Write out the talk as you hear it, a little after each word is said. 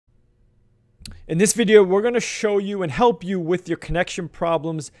In this video, we're going to show you and help you with your connection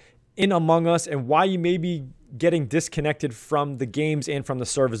problems in Among Us and why you may be getting disconnected from the games and from the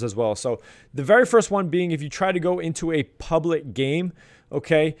servers as well. So the very first one being, if you try to go into a public game,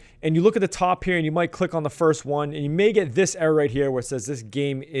 okay, and you look at the top here and you might click on the first one and you may get this error right here where it says this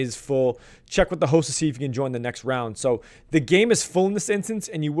game is full. Check with the host to see if you can join the next round. So the game is full in this instance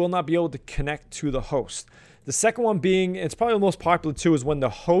and you will not be able to connect to the host. The second one being, it's probably the most popular too, is when the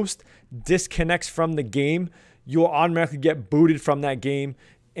host disconnects from the game, you'll automatically get booted from that game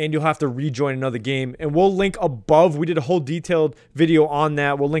and you'll have to rejoin another game. And we'll link above. We did a whole detailed video on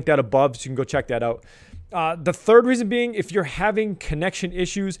that. We'll link that above so you can go check that out. The third reason being, if you're having connection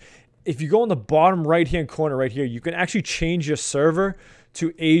issues, if you go in the bottom right-hand corner right here, you can actually change your server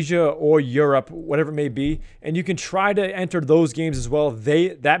to Asia or Europe, whatever it may be, and you can try to enter those games as well.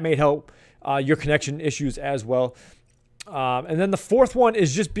 That may help your connection issues as well. And then the fourth one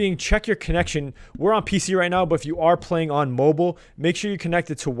is just check your connection. We're on PC right now, but if you are playing on mobile, make sure you're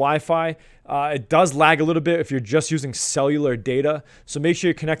connected to Wi-Fi. It does lag a little bit if you're just using cellular data, so make sure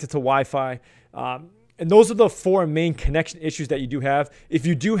you're connected to Wi-Fi. And those are the four main connection issues that you do have. If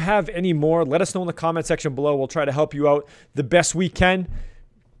you do have any more, let us know in the comment section below. We'll try to help you out the best we can,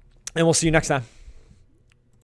 and we'll see you next time.